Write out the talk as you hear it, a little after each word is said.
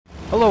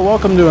Hello,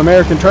 welcome to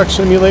American Truck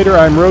Simulator.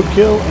 I'm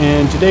Roadkill,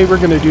 and today we're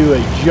going to do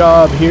a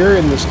job here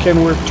in this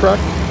Kenworth truck.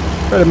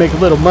 Try to make a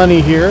little money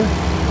here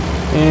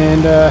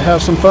and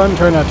have some fun.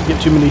 Try not to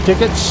get too many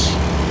tickets.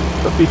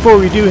 But before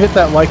we do, hit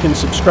that like and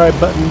subscribe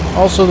button.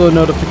 Also the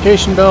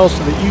notification bell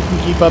so that you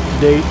can keep up to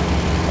date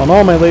on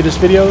all my latest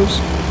videos.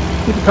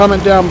 Leave a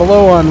comment down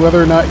below on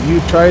whether or not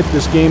you've tried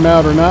this game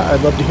out or not. I'd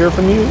love to hear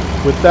from you.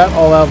 With that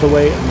all out of the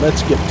way,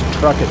 let's get to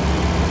trucking.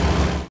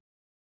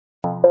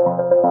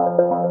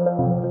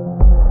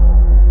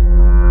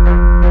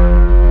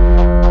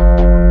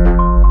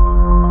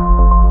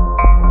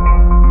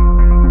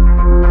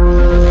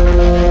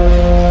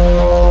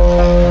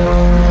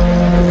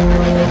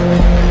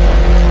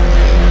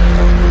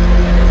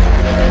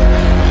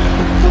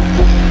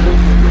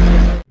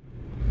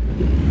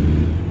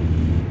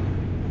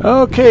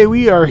 Okay,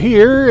 we are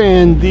here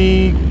in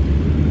the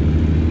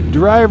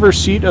driver's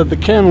seat of the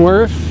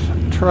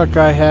Kenworth truck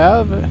I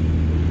have.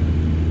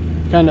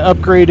 Kind of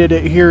upgraded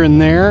it here and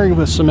there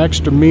with some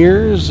extra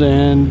mirrors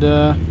and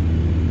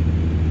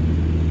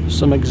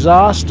some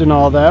exhaust and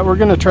all that. We're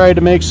going to try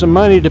to make some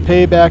money to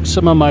pay back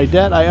some of my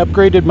debt. I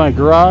upgraded my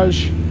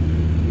garage,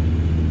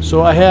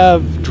 so I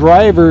have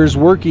drivers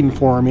working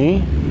for me,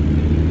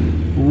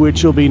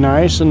 which will be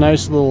nice, a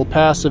nice little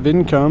passive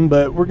income.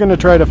 But we're going to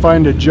try to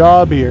find a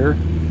job here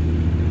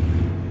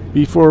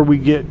before we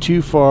get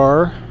too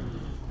far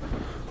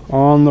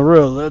on the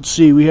road. Let's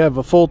see, we have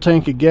a full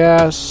tank of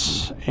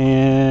gas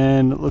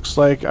and it looks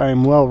like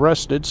I'm well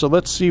rested. So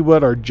let's see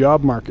what our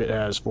job market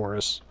has for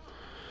us.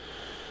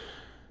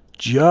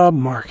 Job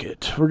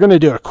market. We're going to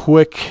do a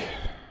quick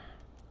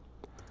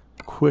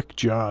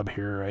job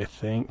here, I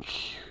think.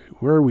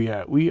 Where are we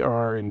at? We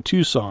are in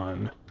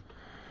Tucson.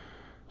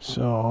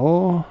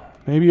 So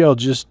maybe I'll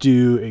just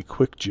do a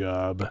quick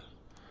job.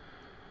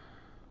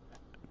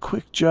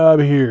 Quick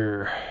job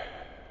here.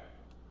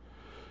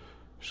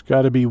 There's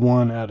got to be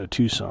one out of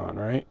Tucson,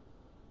 right?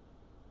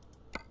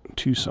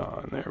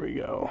 Tucson, there we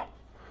go.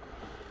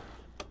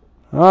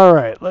 All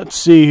right, let's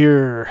see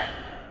here.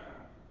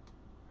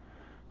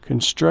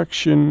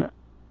 Construction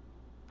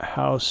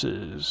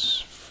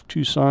houses,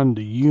 Tucson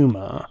to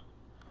Yuma.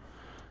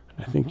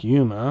 I think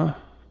Yuma.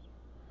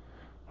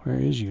 Where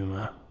is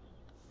Yuma?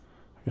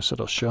 I guess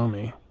it'll show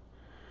me.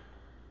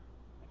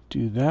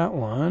 Do that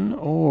one,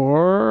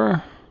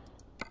 or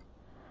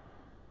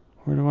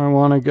where do I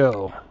want to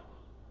go?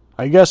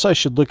 I guess I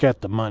should look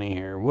at the money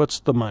here. What's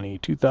the money?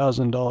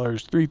 $2,000,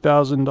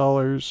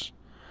 $3,000.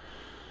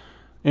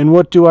 And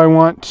what do I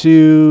want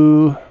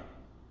to...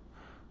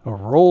 A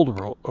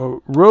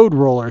road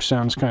roller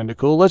sounds kind of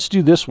cool. Let's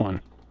do this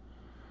one.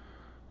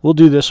 We'll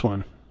do this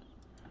one.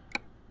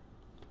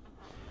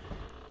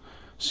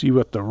 See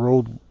what the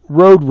road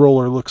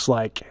roller looks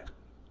like.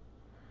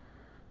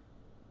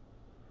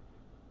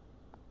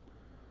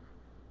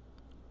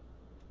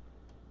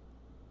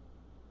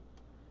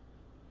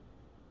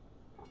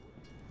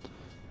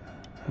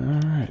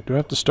 Alright, do I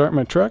have to start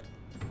my truck?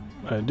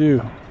 I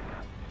do.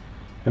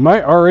 Am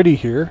I already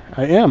here?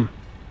 I am.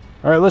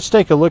 Alright, let's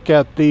take a look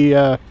at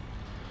the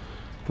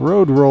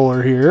road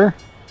roller here.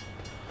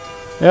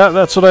 Yeah,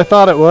 that's what I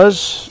thought it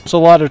was. It's a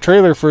lot of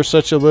trailer for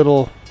such a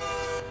little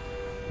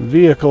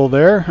vehicle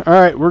there.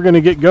 Alright, we're going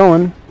to get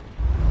going.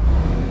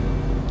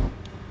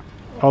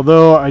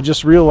 Although I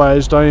just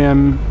realized I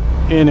am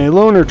in a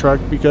loaner truck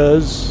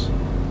because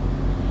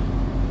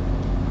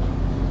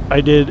I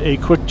did a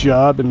quick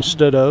job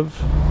instead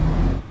of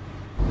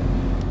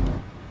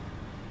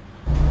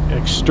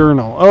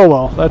external. Oh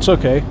well, that's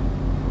okay.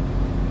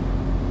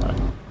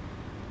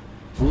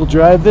 We'll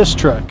drive this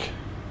truck,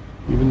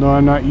 even though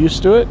I'm not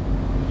used to it.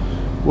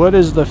 What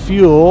is the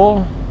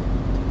fuel?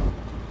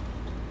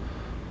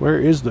 Where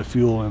is the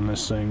fuel in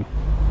this thing?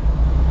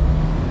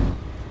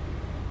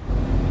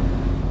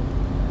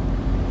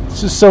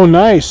 This is so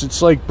nice.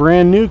 It's like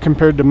brand new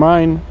compared to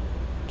mine.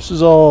 This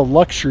is all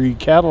luxury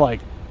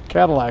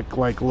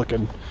Cadillac-like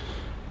looking.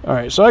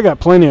 Alright, so I got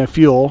plenty of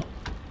fuel.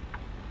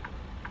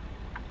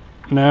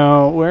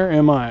 Now, where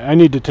am I? I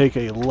need to take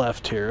a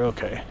left here.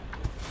 Okay.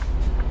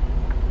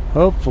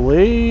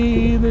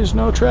 Hopefully there's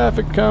no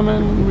traffic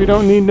coming. We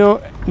don't need no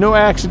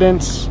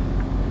accidents.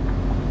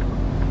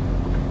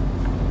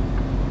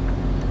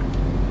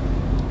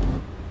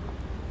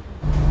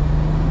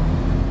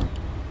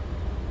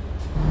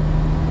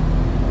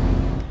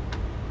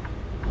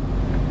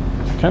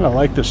 I kind of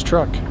like this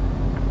truck.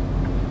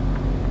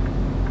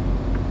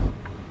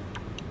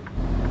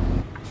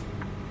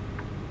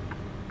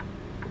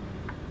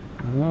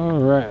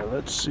 Alright,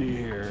 let's see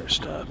here.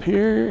 Stop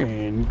here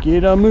and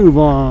get a move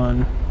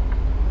on.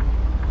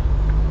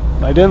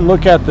 I didn't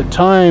look at the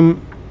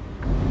time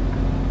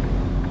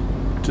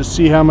to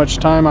see how much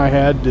time I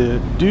had to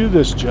do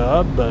this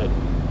job, but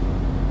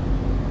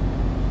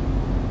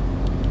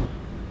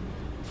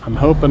I'm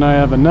hoping I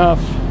have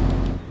enough.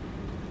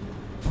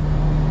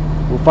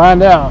 We'll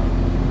find out.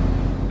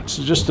 It's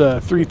just a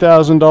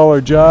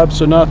 $3,000 job,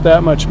 so not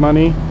that much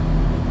money.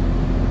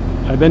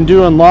 I've been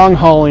doing long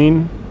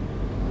hauling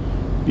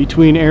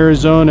between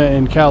Arizona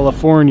and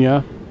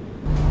California.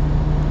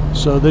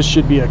 So this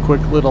should be a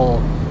quick little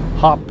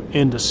hop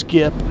into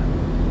skip.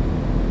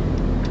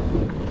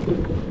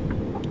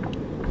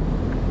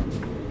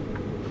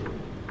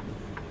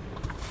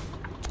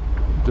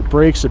 The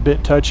brake's a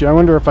bit touchy. I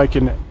wonder if I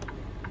can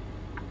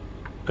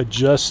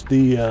adjust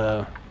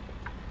the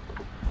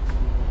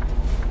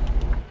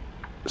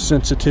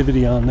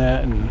sensitivity on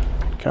that. And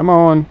come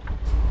on.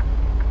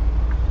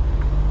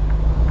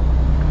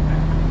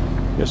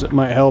 Guess it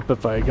might help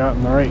if I got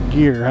in the right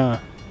gear, huh?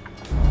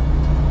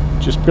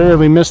 Just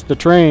barely missed the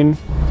train.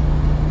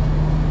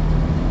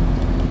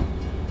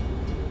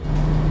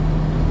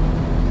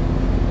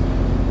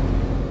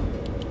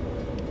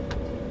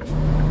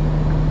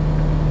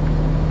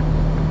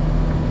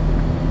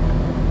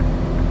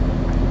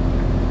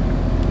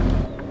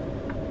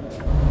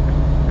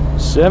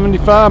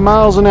 "75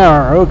 miles an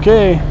hour,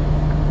 okay.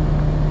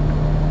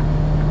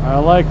 I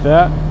like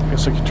that.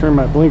 Guess I could turn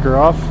my blinker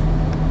off.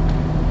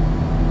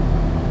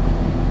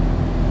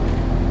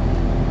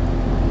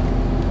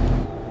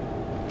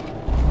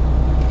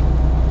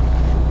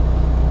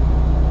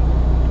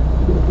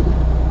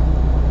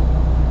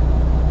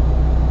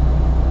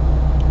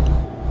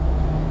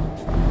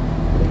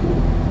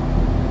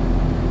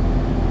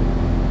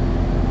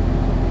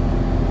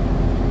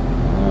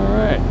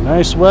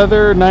 Nice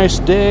weather, nice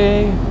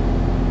day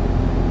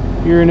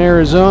here in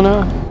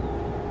Arizona.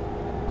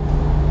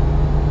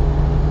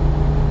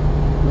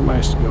 Where am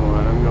I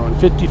going? I'm going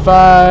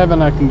 55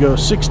 and I can go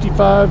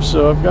 65,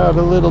 so I've got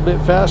a little bit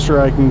faster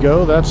I can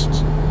go. That's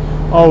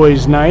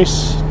always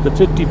nice. The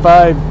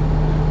 55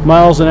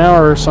 miles an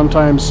hour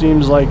sometimes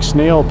seems like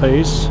snail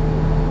pace.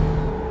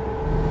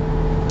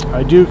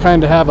 I do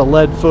kind of have a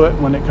lead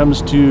foot when it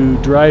comes to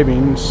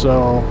driving,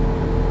 so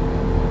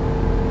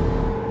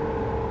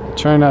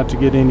try not to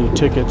get any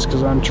tickets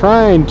because I'm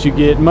trying to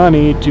get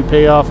money to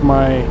pay off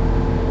my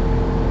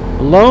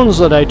loans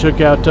that I took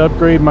out to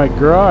upgrade my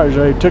garage.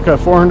 I took a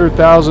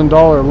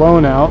 $400,000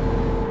 loan out.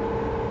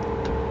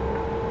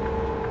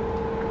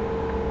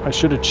 I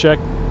should have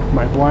checked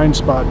my blind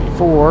spot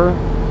before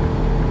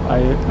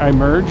I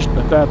merged,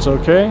 but that's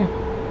okay.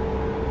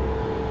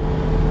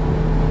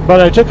 But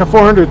I took a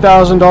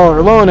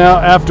 $400,000 loan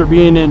out after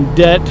being in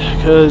debt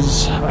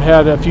because I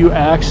had a few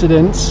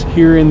accidents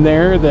here and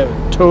there that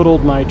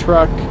totaled my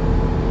truck.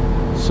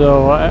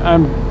 So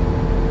I'm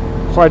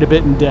quite a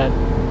bit in debt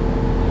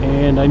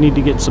and I need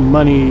to get some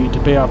money to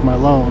pay off my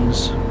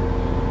loans.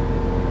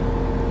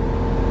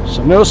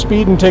 So no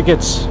speeding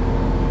tickets.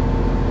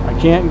 I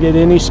can't get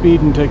any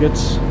speeding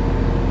tickets.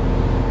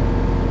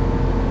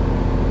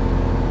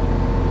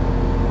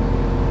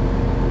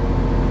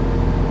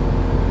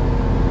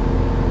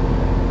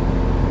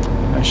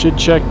 I should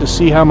check to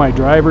see how my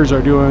drivers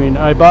are doing.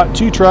 I bought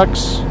 2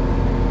 trucks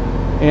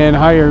and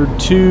hired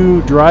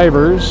 2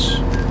 drivers.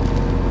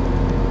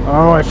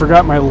 Oh, I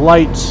forgot my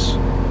lights.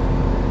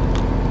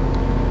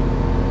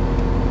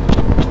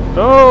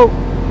 Oh,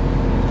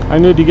 I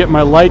need to get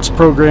my lights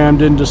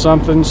programmed into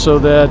something so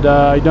that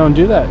I don't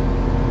do that.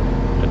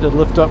 I had to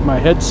lift up my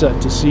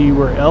headset to see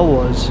where L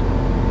was.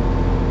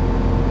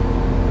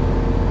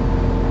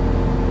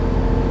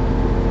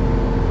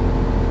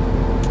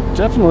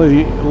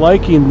 Definitely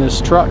liking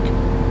this truck.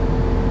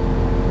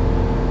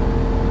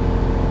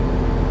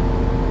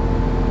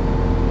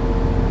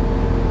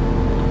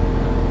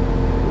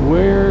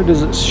 Where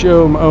does it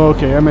show? Oh,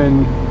 okay, I'm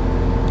in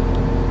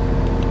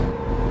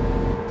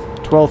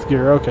 12th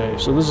gear. Okay,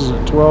 so this is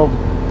a 12.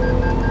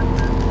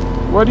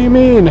 What do you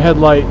mean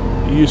headlight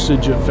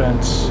usage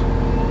offense?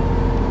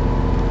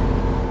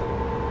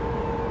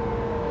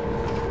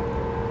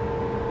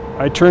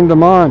 I turned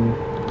them on,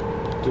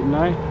 didn't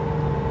I?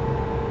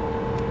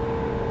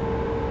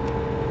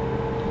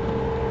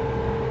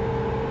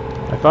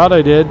 I thought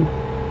I did.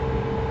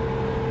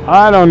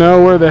 I don't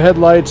know where the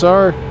headlights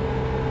are.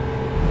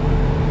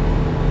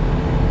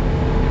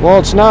 Well,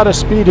 it's not a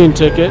speeding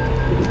ticket.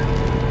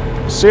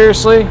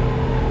 Seriously?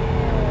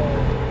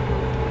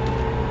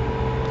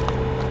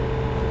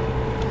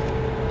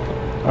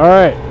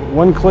 Alright,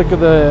 one click of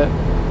the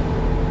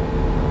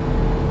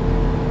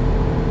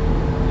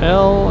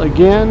L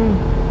again.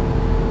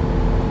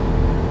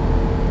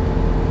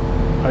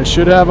 I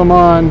should have them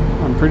on.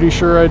 I'm pretty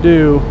sure I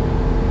do.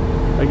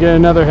 I get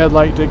another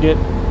headlight ticket,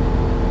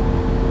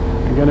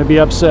 I'm gonna be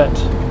upset.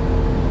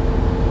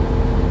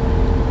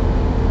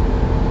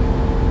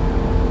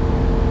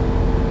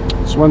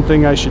 It's one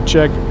thing I should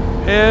check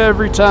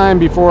every time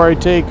before I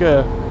take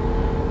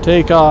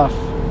off.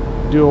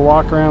 Do a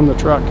walk around the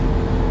truck,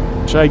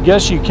 which I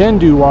guess you can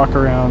do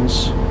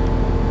walk-arounds.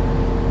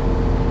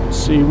 Let's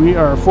see, we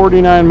are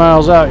 49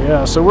 miles out.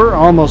 Yeah, so we're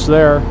almost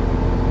there.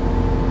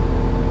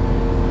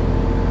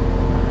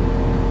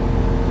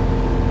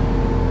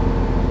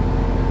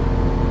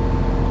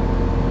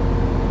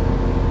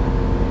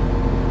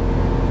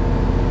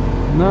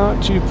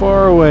 Not too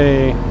far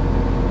away.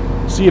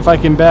 See if I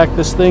can back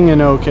this thing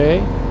in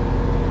okay.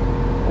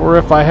 Or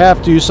if I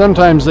have to,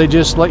 sometimes they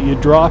just let you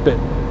drop it,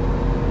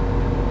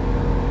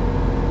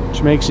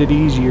 which makes it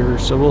easier.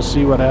 So we'll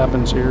see what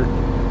happens here.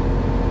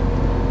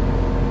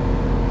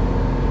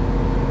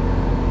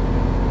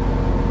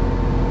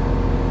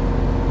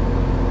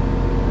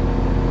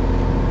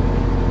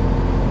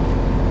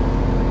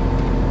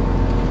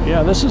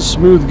 Yeah, this is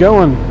smooth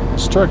going.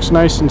 This truck's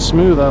nice and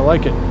smooth. I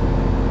like it.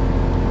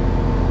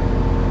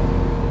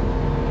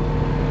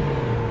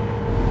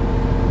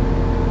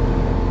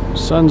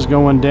 Sun's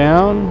going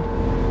down.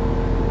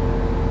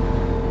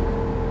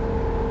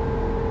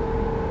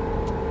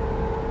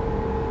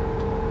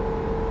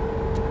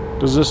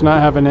 Does this not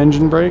have an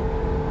engine brake?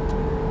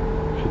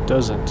 It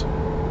doesn't.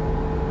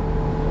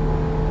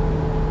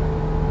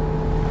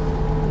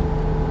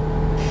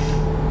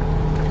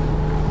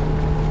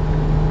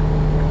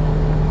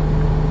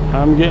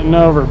 I'm getting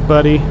over,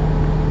 buddy.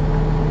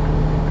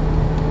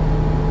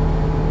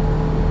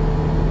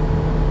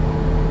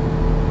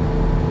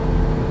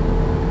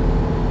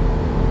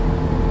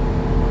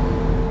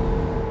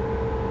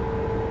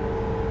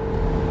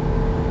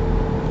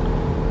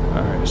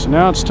 Alright, so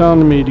now it's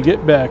telling me to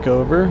get back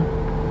over.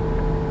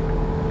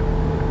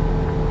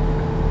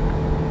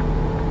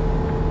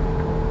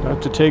 Do I have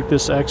to take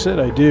this exit?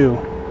 I do.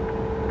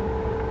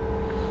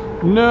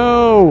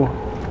 No!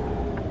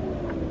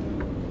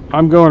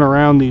 I'm going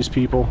around these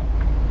people.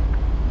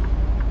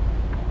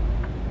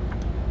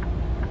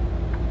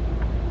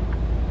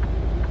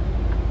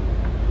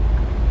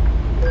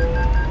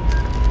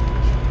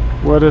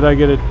 What did I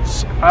get it?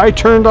 I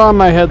turned on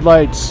my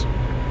headlights.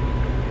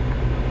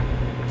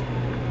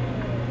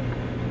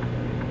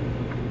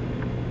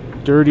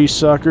 Dirty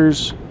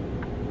suckers.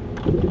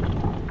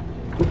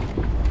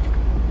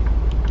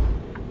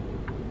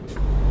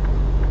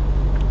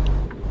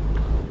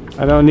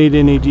 I don't need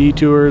any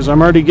detours.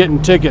 I'm already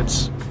getting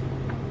tickets.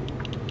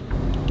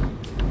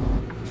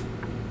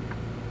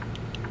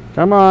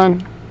 Come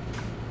on.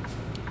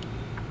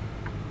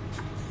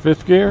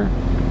 5th gear.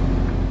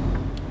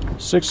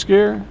 6th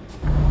gear.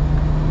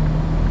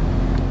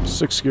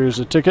 6th gear is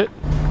a ticket.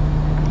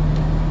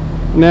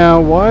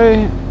 Now,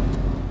 why?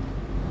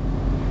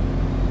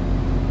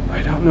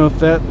 I don't know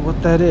if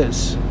what that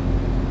is.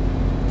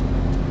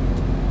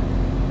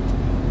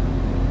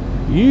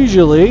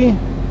 Usually,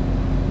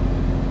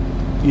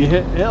 you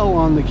hit L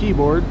on the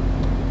keyboard.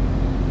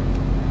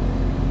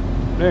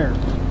 There.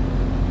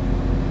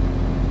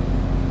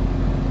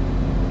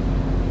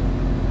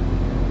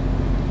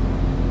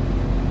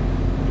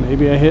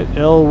 Maybe I hit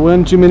L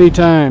one too many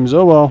times.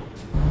 Oh well.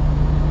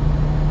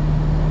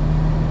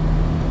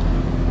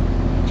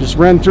 Just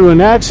ran through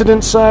an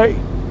accident site.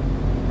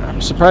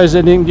 I'm surprised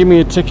they didn't give me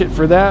a ticket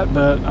for that,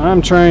 but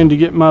I'm trying to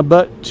get my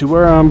butt to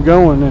where I'm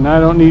going, and I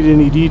don't need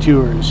any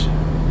detours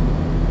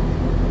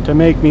to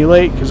make me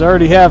late, because I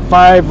already have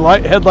 5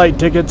 headlight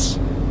tickets.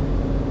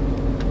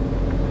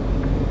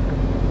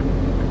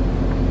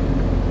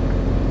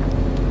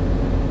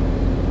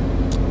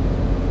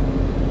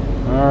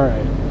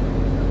 Alright.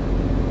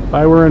 If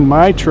I were in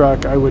my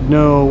truck, I would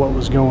know what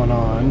was going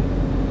on.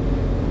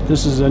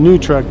 This is a new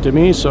truck to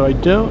me, so I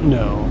don't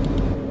know.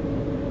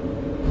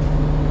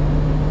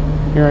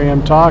 Here I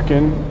am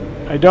talking.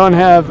 I don't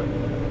have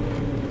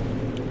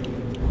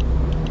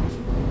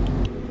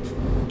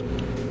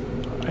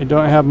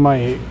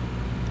my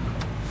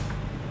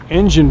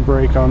engine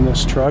brake on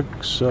this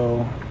truck,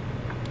 so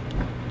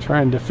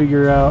trying to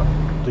figure out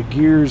the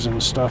gears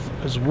and stuff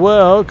as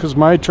well, because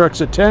my truck's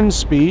a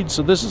 10-speed,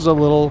 so this is a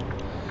little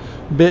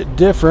bit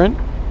different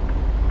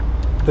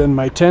than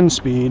my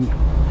 10-speed.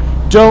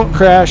 Don't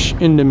crash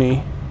into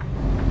me.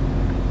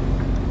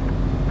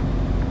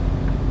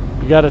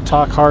 You gotta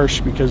talk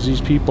harsh, because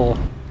these people,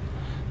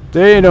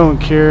 they don't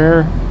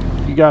care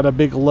if you got a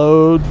big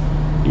load,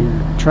 you're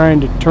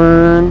trying to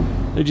turn,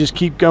 they just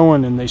keep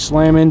going and they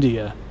slam into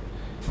you,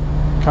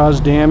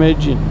 cause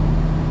damage, and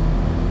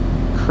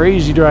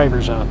crazy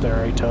drivers out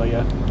there, I tell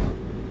you.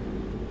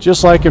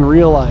 Just like in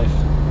real life.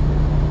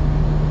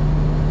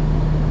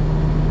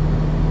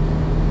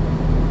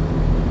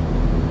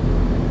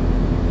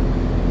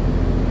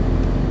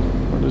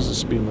 What is the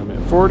speed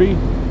limit? 40?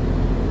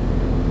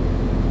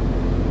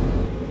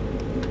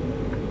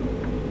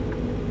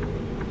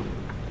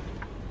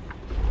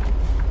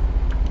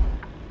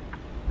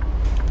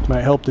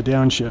 Might help the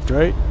downshift,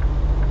 right?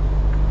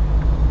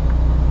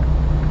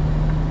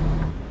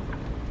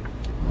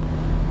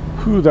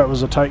 Whew, that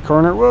was a tight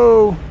corner.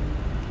 Whoa!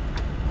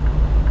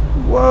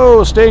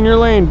 Whoa, stay in your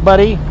lane,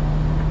 buddy.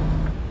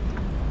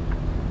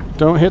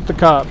 Don't hit the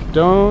cop.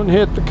 Don't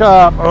hit the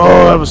cop.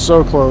 Oh, that was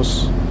so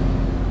close.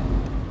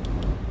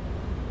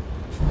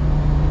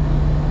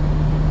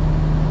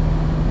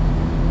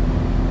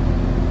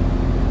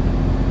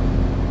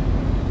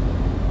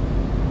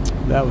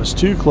 That was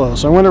too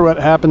close. I wonder what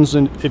happens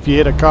if you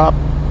hit a cop.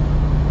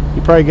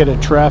 You probably get a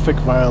traffic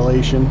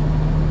violation.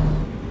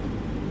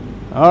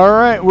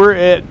 Alright, we're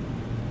at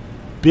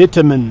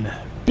Bitumen.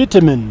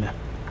 Bitumen.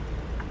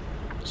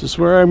 Is this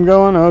where I'm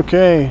going?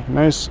 Okay.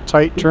 Nice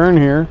tight turn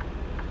here.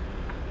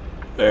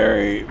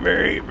 Very,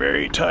 very,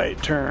 very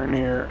tight turn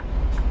here.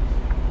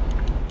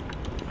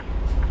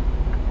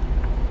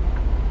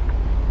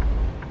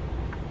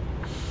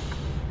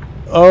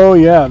 Oh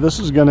yeah, this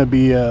is going to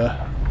be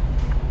a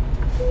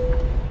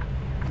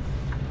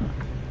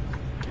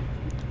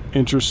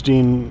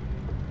interesting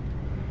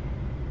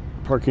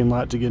parking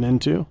lot to get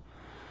into.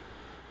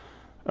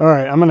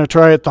 Alright, I'm going to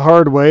try it the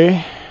hard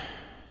way.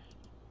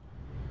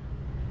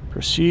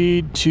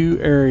 Proceed to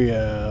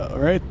area.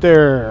 Right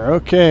there.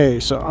 Okay,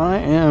 so I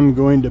am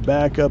going to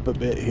back up a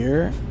bit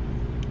here.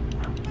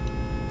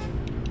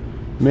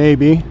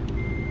 Maybe.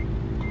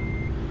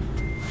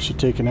 Should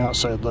take an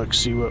outside look,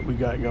 see what we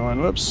got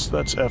going. Whoops,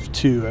 that's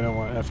F2. I don't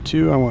want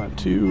F2, I want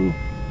 2.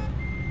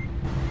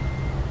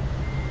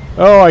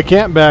 Oh, I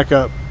can't back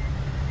up.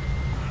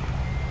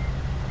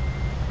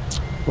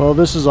 Well,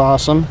 this is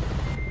awesome.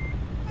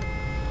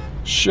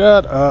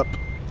 Shut up.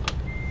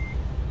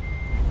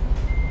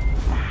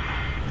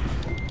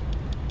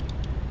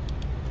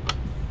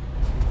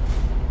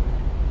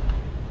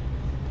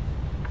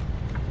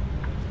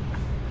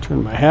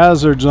 Turn my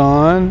hazards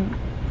on,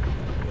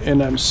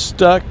 and I'm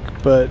stuck,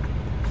 but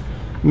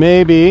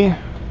maybe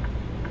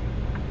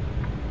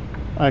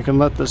I can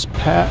let this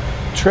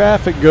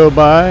traffic go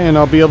by and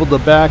I'll be able to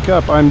back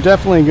up. I'm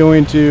definitely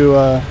going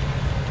to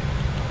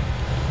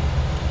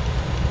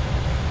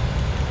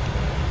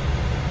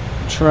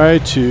try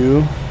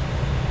to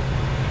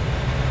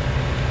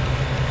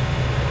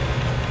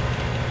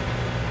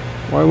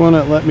why won't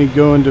it let me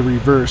go into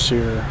reverse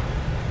here?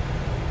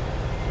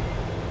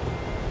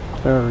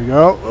 There we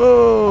go.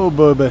 Oh,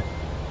 baby.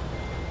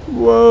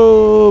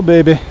 Whoa,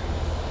 baby.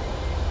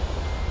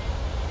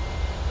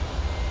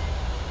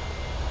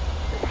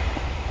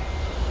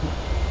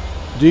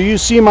 Do you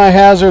see my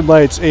hazard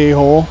lights,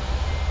 a-hole?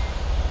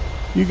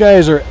 You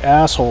guys are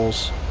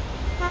assholes.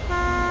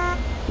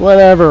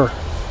 Whatever.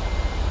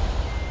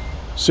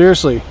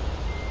 Seriously.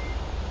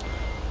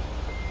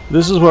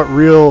 This is what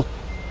real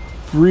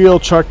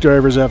truck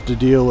drivers have to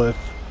deal with.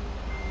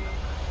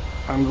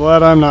 I'm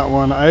glad I'm not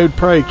one. I would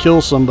probably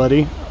kill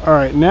somebody.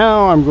 Alright,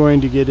 now I'm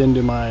going to get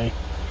into my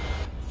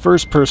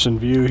first person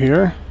view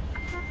here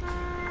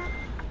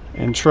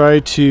and try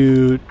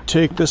to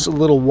take this a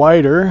little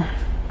wider.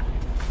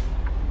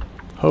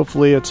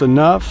 Hopefully it's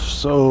enough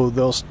so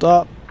they'll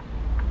stop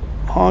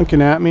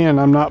honking at me and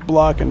I'm not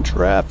blocking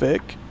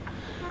traffic.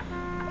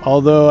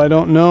 Although I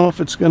don't know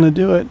if it's going to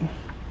do it.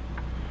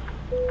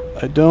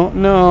 I don't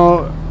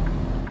know.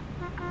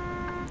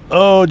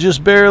 Oh,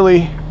 just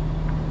barely.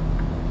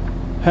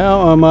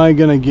 How am I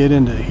going to get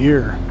into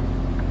here?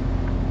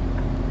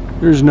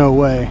 There's no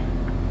way.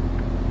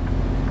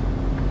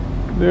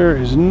 There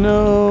is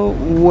no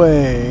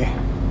way.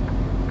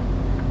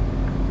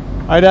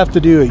 I'd have to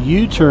do a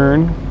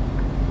U-turn.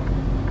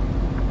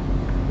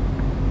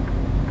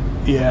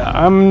 Yeah,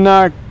 I'm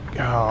not...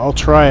 Oh, I'll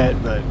try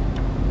it, but...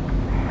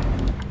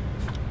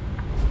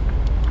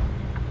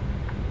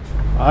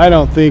 I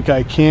don't think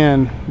I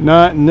can.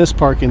 Not in this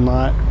parking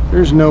lot.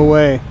 There's no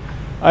way.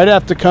 I'd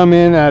have to come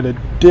in at a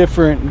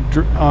different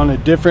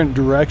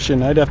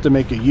direction. I'd have to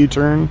make a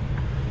U-turn.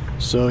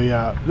 So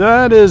yeah,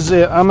 that is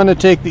it. I'm gonna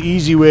take the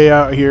easy way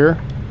out here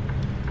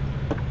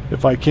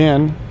if I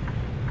can.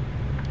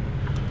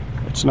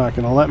 It's not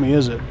gonna let me,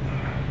 is it?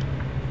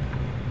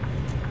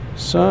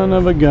 Son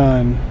of a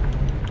gun.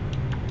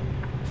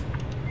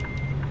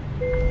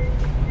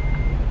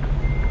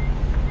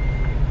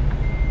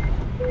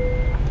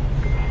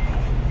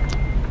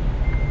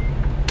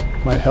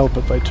 Might help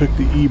if I took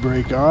the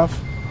e-brake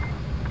off.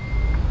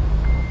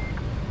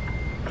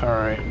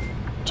 Alright,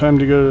 time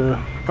to go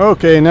to...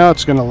 Okay, now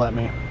it's going to let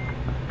me.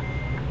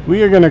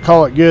 We are going to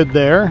call it good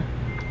there.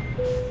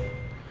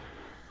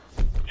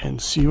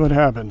 And see what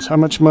happens. How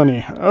much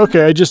money?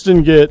 Okay, I just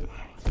didn't get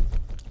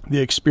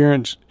the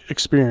experience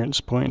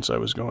points I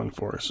was going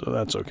for, so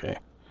that's okay.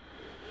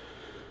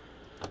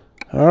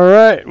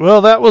 Alright,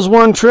 well that was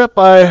one trip.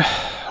 I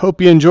hope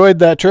you enjoyed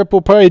that trip.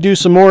 We'll probably do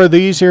some more of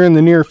these here in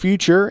the near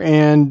future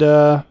and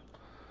have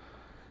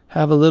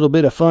a little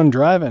bit of fun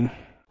driving.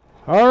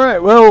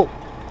 Alright, well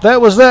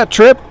that was that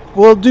trip.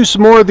 We'll do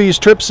some more of these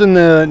trips in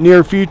the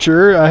near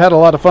future. I had a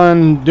lot of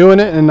fun doing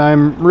it and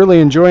I'm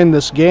really enjoying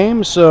this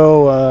game,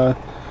 so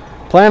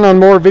plan on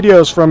more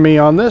videos from me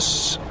on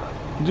this.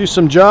 Do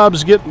some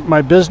jobs, get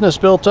my business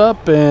built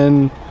up,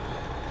 and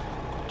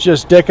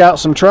just deck out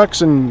some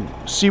trucks and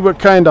see what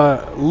kind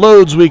of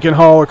loads we can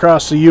haul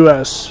across the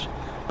U.S.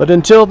 But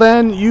until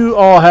then, you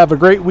all have a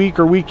great week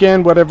or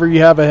weekend, whatever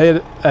you have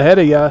ahead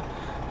of you.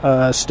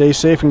 Stay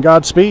safe and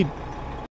Godspeed.